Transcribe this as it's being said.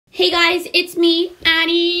Hey guys, it's me,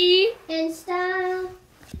 Addie. And Style.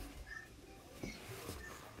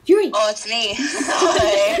 Yuri. Oh, it's me.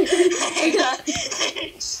 Hi,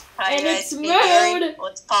 And guys. it's Me, Moon. Yuri.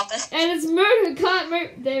 What's poppin'? And it's Moon who can't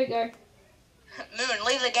move. There we go. Moon,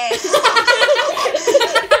 leave the game.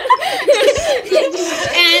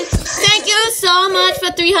 And thank you so much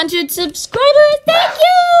for 300 subscribers. Thank you.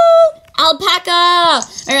 Alpaca. All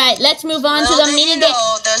right, let's move on to the mini game.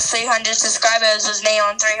 Those 300 subscribers was me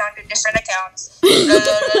on 300 different accounts.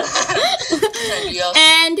 Yes.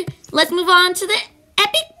 And let's move on to the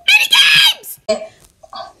epic mini games.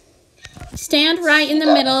 Stand right in the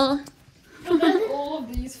middle. All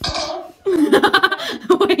of these stuff.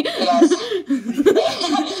 Wait. I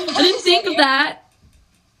didn't think of that.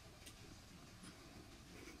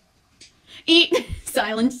 Eat.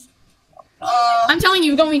 Silence. I'm telling you,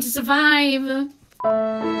 you're going to survive.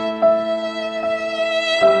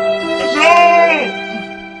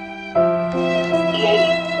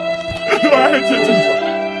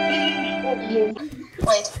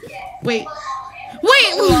 Wait.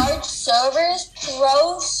 Large servers,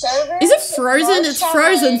 pro servers. Is it frozen? It's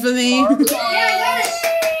frozen for me. Up to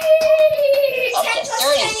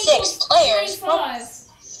 36 players.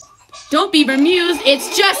 Don't be bemused.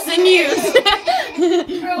 It's just the news.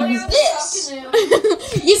 What is this?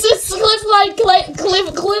 You said cliffside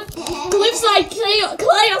chaos.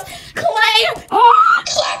 Clack.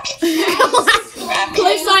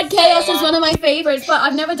 Cliffside chaos is one of my favorites, but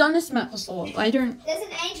I've never done this map before. I don't. There's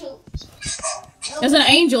an angel. There's an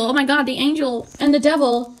angel. Oh my god, the angel and the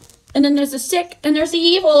devil. And then there's the sick and there's the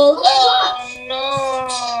evil. Oh no.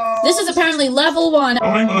 This is apparently level 1.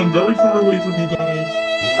 I'm very far away from you guys.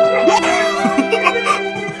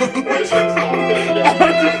 I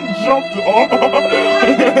just jumped off. I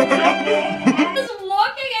was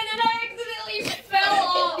walking and then I accidentally fell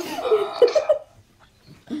off.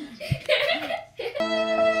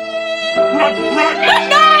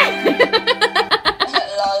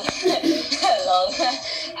 Lol.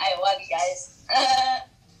 I won, guys.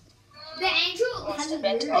 The angel has a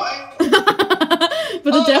bed.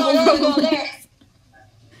 But the devil no, probably. there.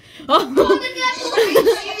 Oh. the devil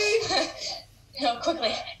hates you. No,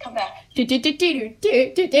 quickly, come back. Do. Told you.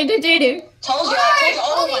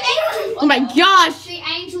 Oh my gosh! The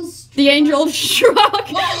angel's The angel struck. Run!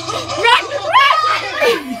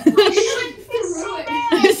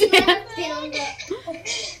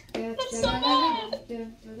 That's so bad.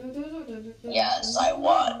 Yes, I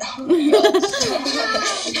won.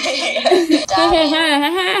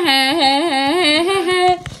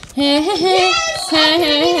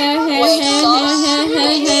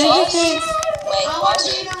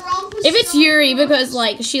 If it's Yuri, because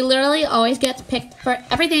like she literally always gets picked for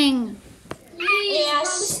everything.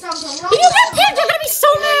 Yes. If you get picked, you're gonna be so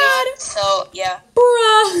mad. So yeah.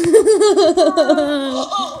 Bruh.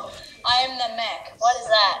 Oh, I am the mech. What is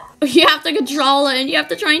that? You have to control it, and you have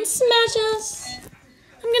to try and smash us.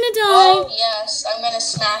 I'm gonna die. Oh yes, I'm gonna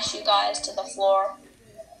smash you guys to the floor.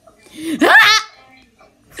 Ah!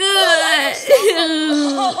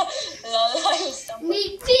 Lol,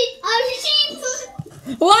 me feet are sheep.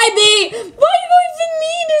 Why me? Why are you going to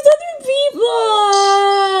me? There's other people.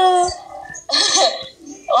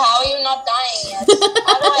 Well, how are you not dying yet?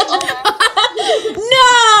 How do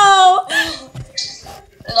No!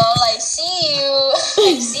 Lol, I see you.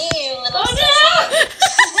 I see you, little sussy.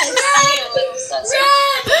 I see you, little sussy.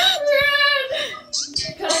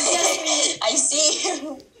 I see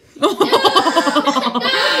you.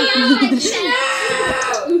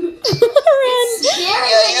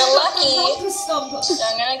 You're lucky. So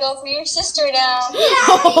I'm gonna go for your sister now. Kill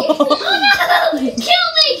me!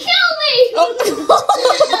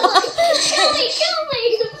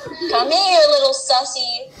 Come here, you little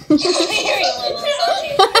sussy. Come here, you little sussy.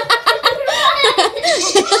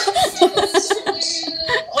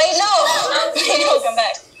 Wait, no! No, come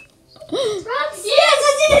back. Yes, I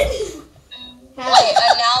did! Wait,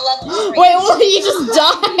 I'm now level 3. Wait, what? You just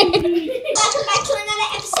died. Welcome back to another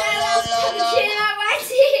episode of No. Get out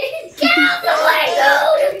the way,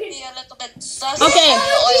 dude! Be a little bit sussy. Okay.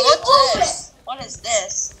 Wait, what's this? What is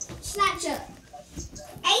this? Snatcher.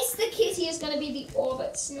 Ace the kitty is going to be the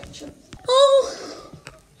orbit snatcher. Oh.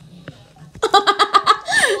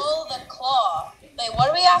 Pull the claw. Wait, what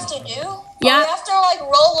do we have to do? Yeah. We have to like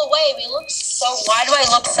roll away. We look so. Why do I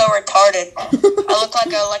look so retarded? I look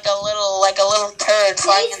like a little turd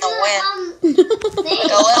flying in the wind. Like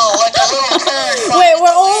a little turd. Wait,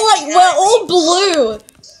 we're all blue.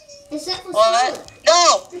 Except for What?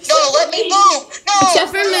 No, let me move. No. Except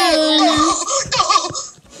for Moon. No.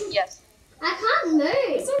 Yes. I can't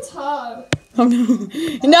move. This one's hard. Oh no.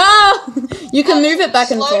 No! You can move it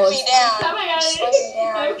back and Slow forth. me down. Coming at Slow you. me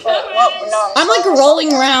down. I'm But coming. what? No, I'm like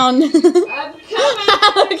rolling around. I'm coming.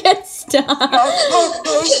 How to get stuck.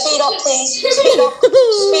 Speed up, please. Speed up.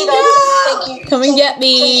 Speed up. Thank you. Come and get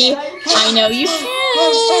me. I know you can.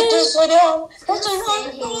 Slow down.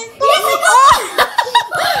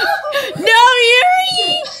 No,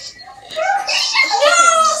 Yuri!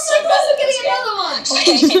 So close to getting another one.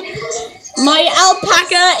 My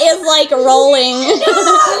alpaca is like rolling.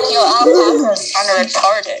 Your alpaca's kind of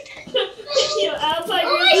retarded. Your alpaca.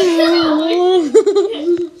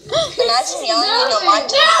 Imagine yelling in your mic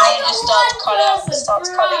and your brain just starts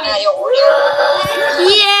cutting out your audio.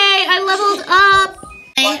 Yay, I leveled up.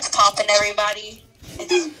 What's poppin', everybody?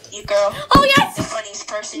 It's you, girl. Oh, yes. The funniest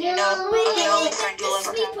person you know. I'm the only friend you'll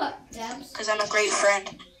ever have. Because I'm a great friend.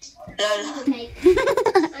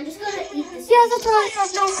 I'm just gonna eat this. Yeah, that's right. I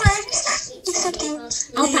have no friends. Except you.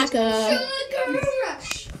 Alpaca. Sugar.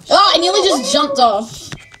 Oh, I nearly just jumped off.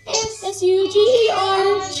 S-U-G-E-R.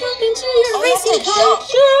 Jump into your Oh, you have to racing car. jump.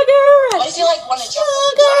 Sugar Why rush. do you like want to jump?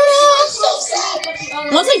 Sugar rush. So sad.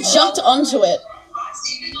 Once I jumped onto it.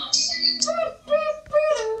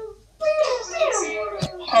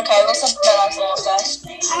 Okay, let's just bet off real fast.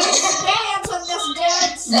 I'm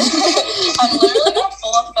literally gonna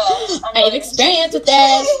pull up fast. I have experience with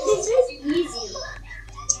this.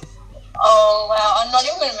 Oh wow, I'm not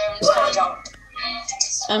even gonna move, I'm just gonna jump.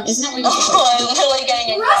 Isn't that what you're supposed Oh, I'm literally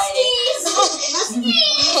getting anxiety.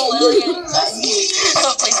 I'm literally getting anxiety.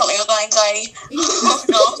 Oh, please help me with my anxiety. Oh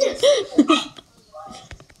no.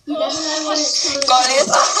 Got it.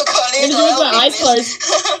 I did it with my eyes closed.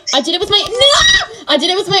 I did it with my I did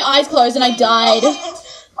it with my eyes closed and I died.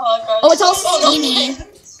 Oh, it's all steamy.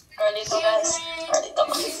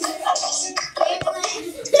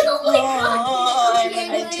 Oh, I'm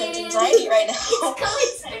in intense anxiety right now.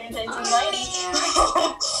 I'm in intense anxiety.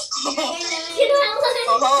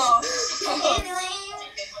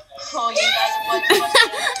 Oh, you guys, what?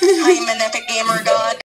 I'm an epic gamer, guys.